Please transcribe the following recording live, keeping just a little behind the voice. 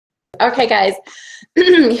Okay, guys,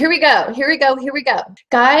 here we go. Here we go. Here we go.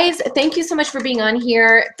 Guys, thank you so much for being on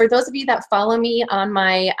here. For those of you that follow me on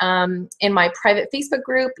my in my private Facebook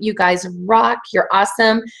group, you guys rock. You're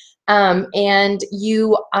awesome. And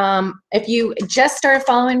you, if you just started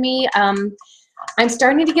following me, I'm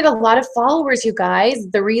starting to get a lot of followers, you guys.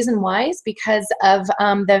 The reason why is because of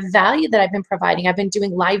the value that I've been providing. I've been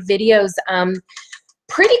doing live videos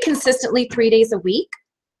pretty consistently 3 days a week.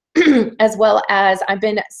 As well as I've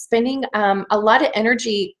been spending a lot of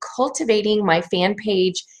energy cultivating my fan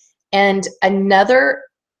page. And another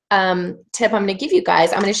tip I'm going to give you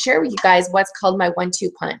guys, I'm going to share with you guys what's called my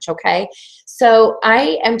 1-2 punch, okay? So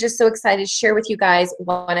I am just so excited to share with you guys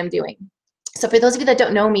what I'm doing. So for those of you that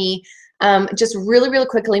don't know me, just really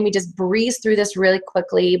quickly, let me just breeze through this really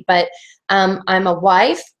quickly, but I'm a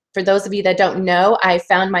wife. For those of you that don't know, I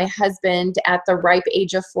found my husband at the ripe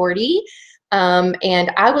age of 40.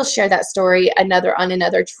 And I will share that story on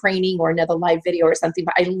another training or another live video or something,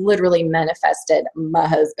 but I literally manifested my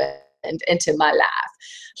husband into my life.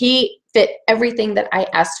 He fit everything that I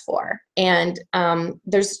asked for. And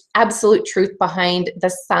there's absolute truth behind the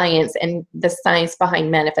science and the science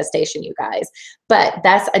behind manifestation, you guys. But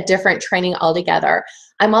that's a different training altogether.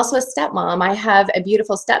 I'm also a stepmom. I have a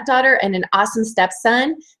beautiful stepdaughter and an awesome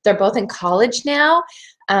stepson. They're both in college now.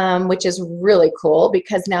 Which is really cool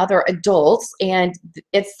because now they're adults and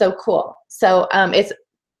it's so cool. So it's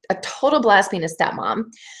a total blast being a stepmom.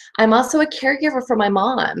 I'm also a caregiver for my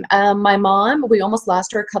mom. My mom, we almost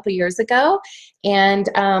lost her a couple years ago. And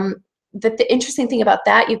the interesting thing about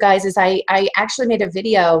that, you guys, is I actually made a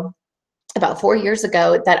video about 4 years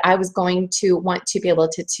ago that I was going to want to be able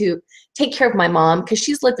to take care of my mom because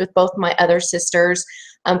she's lived with both my other sisters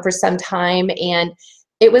for some time. And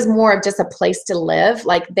it was more of just a place to live.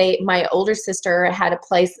 Like my older sister had a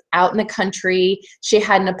place out in the country. She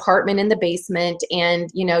had an apartment in the basement and,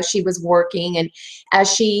 you know, she was working. And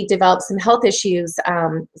as she developed some health issues,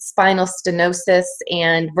 spinal stenosis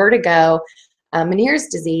and vertigo, Meniere's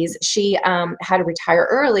disease, she had to retire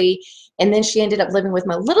early. And then she ended up living with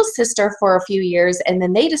my little sister for a few years. And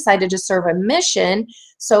then they decided to serve a mission.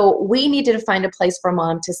 So we needed to find a place for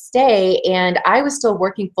mom to stay. And I was still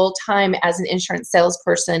working full time as an insurance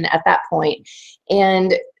salesperson at that point.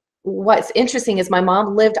 And what's interesting is my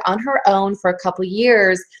mom lived on her own for a couple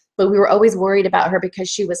years, but we were always worried about her because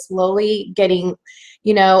she was slowly getting,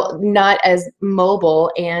 you know, not as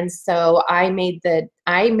mobile. And so I made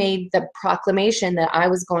the proclamation that I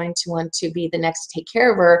was going to want to be the next to take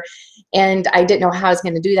care of her. And I didn't know how I was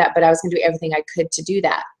going to do that, but I was going to do everything I could to do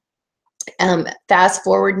that. Fast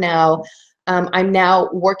forward now, I'm now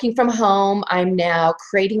working from home. I'm now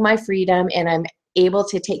creating my freedom and I'm able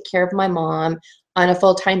to take care of my mom on a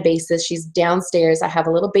full-time basis. She's downstairs. I have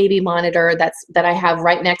a little baby monitor that I have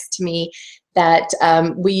right next to me that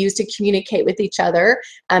we use to communicate with each other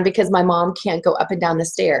because my mom can't go up and down the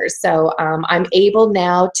stairs. So I'm able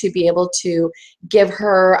now to be able to give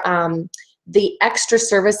her the extra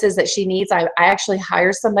services that she needs. I actually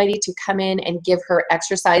hire somebody to come in and give her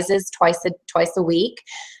exercises twice a week,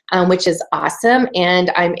 which is awesome.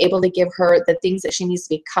 And I'm able to give her the things that she needs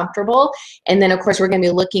to be comfortable. And then of course we're going to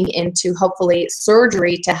be looking into hopefully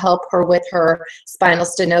surgery to help her with her spinal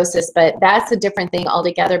stenosis, but that's a different thing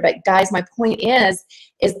altogether. But guys, my point is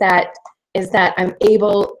that I'm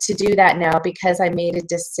able to do that now because I made a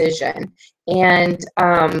decision. And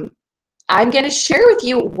I'm going to share with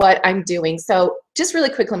you what I'm doing. So just really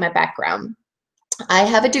quickly, my background. I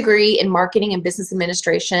have a degree in marketing and business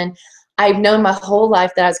administration. I've known my whole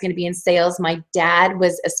life that I was going to be in sales. My dad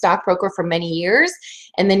was a stockbroker for many years,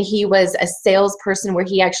 and then he was a salesperson where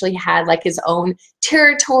he actually had like his own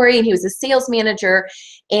territory, and he was a sales manager.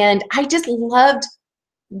 And I just loved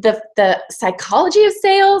the psychology of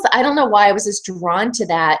sales. I don't know why I was just drawn to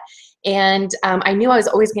that. And I knew I was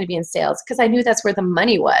always going to be in sales because I knew that's where the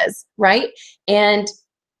money was, right? And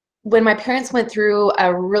when my parents went through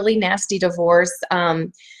a really nasty divorce, I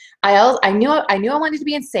knew I wanted to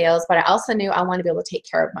be in sales, but I also knew I wanted to be able to take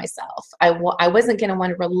care of myself. I wasn't going to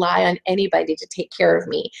want to rely on anybody to take care of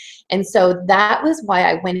me. And so that was why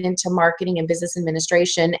I went into marketing and business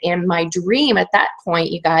administration. And my dream at that point,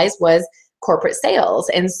 you guys, was corporate sales.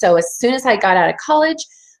 And so as soon as I got out of college,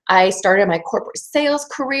 I started my corporate sales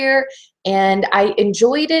career, and I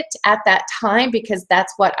enjoyed it at that time because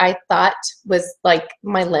that's what I thought was like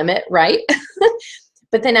my limit, right?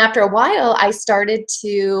 But then after a while, I started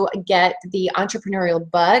to get the entrepreneurial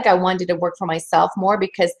bug. I wanted to work for myself more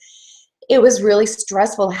because it was really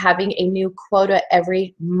stressful having a new quota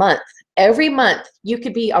every month. Every month, you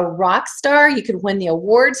could be a rock star, you could win the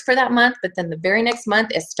awards for that month, but then the very next month,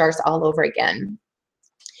 it starts all over again.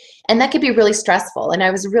 And that could be really stressful. And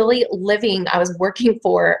I was really I was working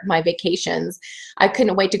for my vacations. I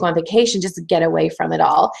couldn't wait to go on vacation just to get away from it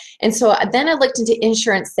all. And so then I looked into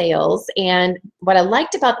insurance sales. And what I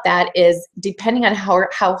liked about that is depending on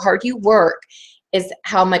how hard you work is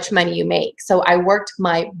how much money you make. So I worked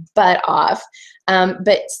my butt off.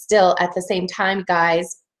 But still at the same time,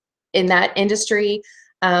 guys, in that industry,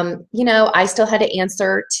 you know, I still had to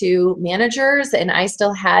answer to managers and I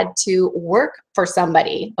still had to work for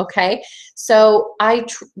somebody. Okay. So I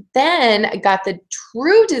then got the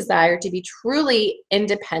true desire to be truly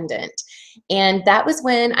independent. And that was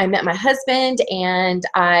when I met my husband, and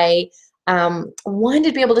I wanted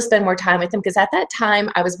to be able to spend more time with him, because at that time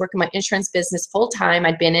I was working my insurance business full time.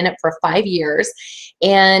 I'd been in it for 5 years,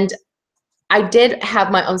 and I did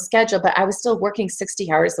have my own schedule, but I was still working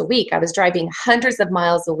 60 hours a week. I was driving hundreds of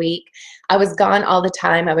miles a week. I was gone all the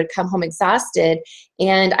time. I would come home exhausted,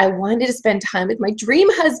 and I wanted to spend time with my dream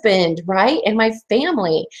husband, right? And my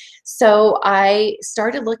family. So I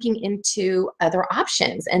started looking into other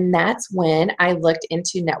options, and that's when I looked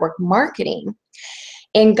into network marketing.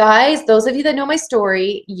 And guys, those of you that know my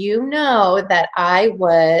story, you know that I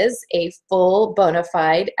was a full bona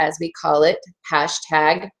fide, as we call it,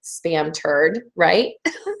 hashtag spam turd, right?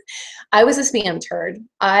 I was a spam turd.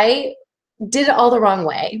 I did it all the wrong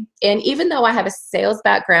way. And even though I have a sales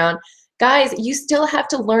background, guys, you still have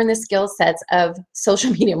to learn the skill sets of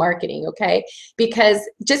social media marketing, okay? Because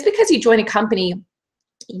just because you join a company,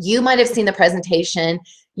 you might have seen the presentation,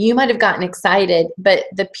 you might have gotten excited, but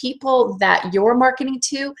the people that you're marketing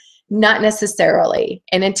to, not necessarily.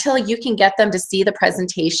 And until you can get them to see the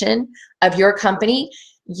presentation of your company,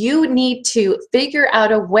 you need to figure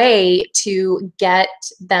out a way to get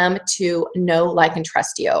them to know, like, and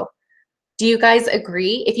trust you. Do you guys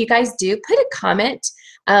agree? If you guys do, put a comment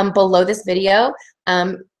below this video,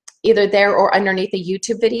 either there or underneath the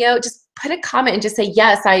YouTube video. Just put a comment and just say,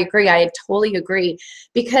 yes, I agree. I totally agree.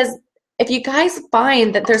 Because if you guys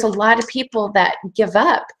find that there's a lot of people that give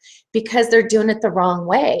up because they're doing it the wrong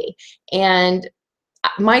way, and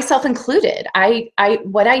myself included,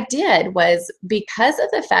 what I did was, because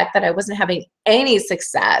of the fact that I wasn't having any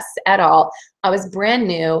success at all, I was brand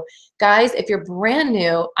new. Guys, if you're brand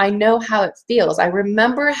new, I know how it feels. I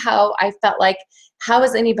remember how I felt like, how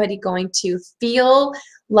is anybody going to feel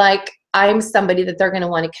like I'm somebody that they're going to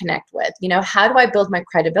want to connect with? You know, how do I build my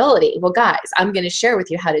credibility? Well, guys, I'm going to share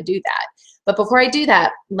with you how to do that. But before I do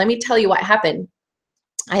that, let me tell you what happened.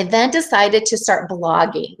 I then decided to start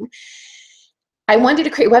blogging. I wanted to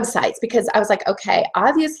create websites because I was like, okay,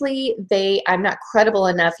 obviously I'm not credible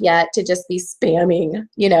enough yet to just be spamming,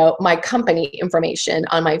 you know, my company information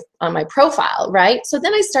on my profile, right? So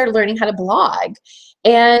then I started learning how to blog.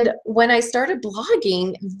 And when I started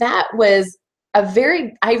blogging, I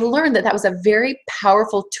learned that was a very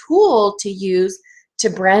powerful tool to use to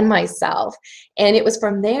brand myself. And it was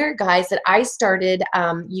from there, guys, that I started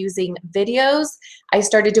using videos. I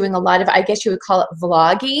started doing a lot of, I guess you would call it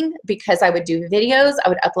vlogging, because I would do videos, I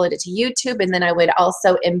would upload it to YouTube, and then I would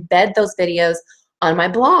also embed those videos on my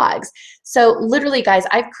blogs. So literally, guys,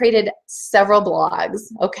 I've created several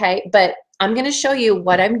blogs, okay? But I'm going to show you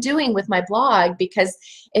what I'm doing with my blog, because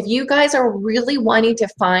if you guys are really wanting to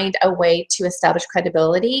find a way to establish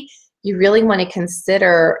credibility, you really want to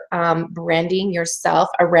consider branding yourself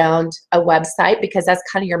around a website, because that's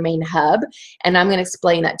kind of your main hub. And I'm going to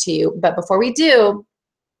explain that to you. But before we do,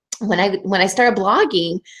 when I started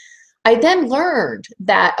blogging, I then learned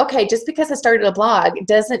that, okay, just because I started a blog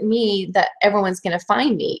doesn't mean that everyone's going to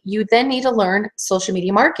find me. You then need to learn social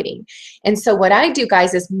media marketing. And so what I do,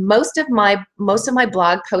 guys, is most of my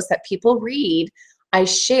blog posts that people read, I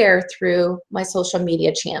share through my social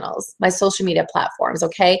media channels, my social media platforms,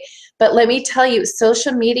 okay? But let me tell you,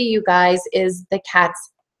 social media, you guys, is the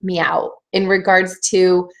cat's meow in regards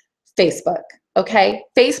to Facebook, okay?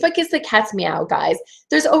 Facebook is the cat's meow, guys.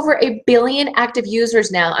 There's over 1 billion active users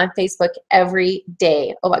now on Facebook every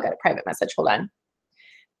day. Oh, I got a private message, hold on.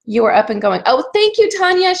 You are up and going. Oh, thank you,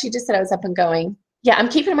 Tanya. She just said I was up and going. Yeah, I'm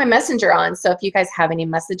keeping my messenger on, so if you guys have any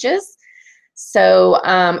messages. So,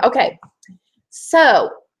 okay. So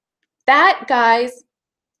that, guys,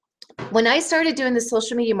 when I started doing the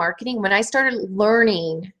social media marketing, when I started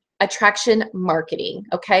learning attraction marketing,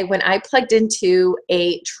 okay, when I plugged into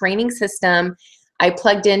a training system, I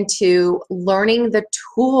plugged into learning the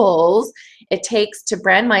tools it takes to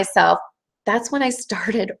brand myself, that's when I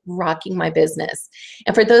started rocking my business.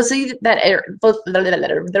 And for those of you that are, for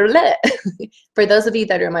those of you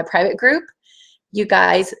that are in my private group, you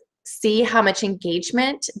guys see how much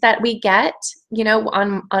engagement that we get, you know,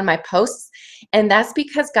 on my posts. And that's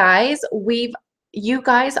because, guys, we've you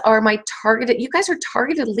guys are my targeted, you guys are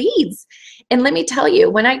targeted leads. And let me tell you,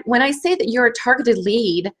 when I say that you're a targeted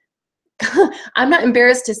lead, I'm not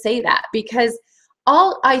embarrassed to say that, because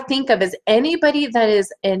all I think of is anybody that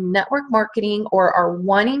is in network marketing or are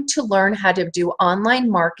wanting to learn how to do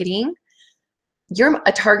online marketing, you're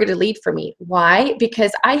a targeted lead for me. Why?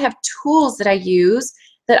 Because I have tools that I use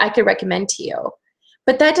that I could recommend to you.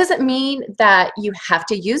 But that doesn't mean that you have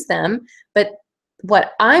to use them. But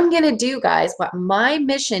what I'm going to do, guys, what my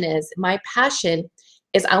mission is, my passion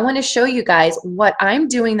is, I want to show you guys what I'm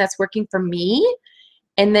doing that's working for me.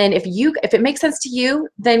 And then if it makes sense to you,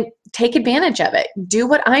 then take advantage of it. Do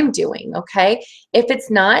what I'm doing, okay? If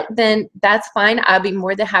it's not, then that's fine. I'll be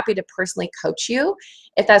more than happy to personally coach you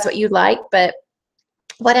if that's what you'd like. But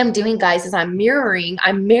what I'm doing, guys, is I'm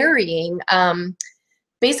marrying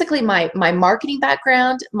basically my marketing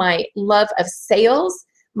background, my love of sales,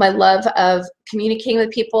 my love of communicating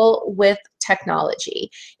with people with technology.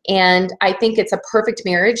 And I think it's a perfect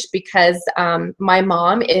marriage because my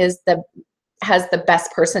mom has the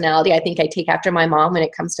best personality. I think I take after my mom when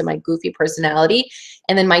it comes to my goofy personality.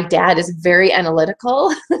 And then my dad is very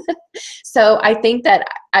analytical. So I think that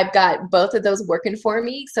I've got both of those working for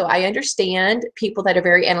me. So I understand people that are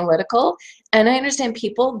very analytical, and I understand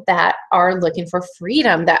people that are looking for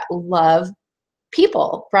freedom, that love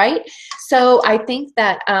people, right? So I think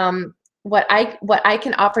that what I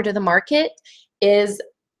can offer to the market is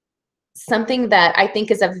something that I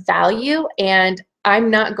think is of value, and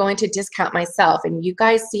I'm not going to discount myself. And you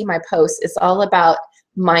guys see my posts, it's all about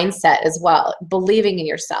mindset as well, believing in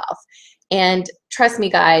yourself. And trust me,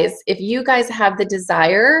 guys, if you guys have the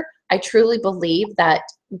desire, I truly believe that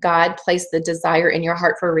God placed the desire in your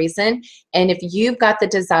heart for a reason. And if you've got the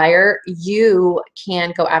desire, you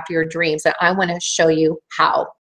can go after your dreams. And I want to show you how.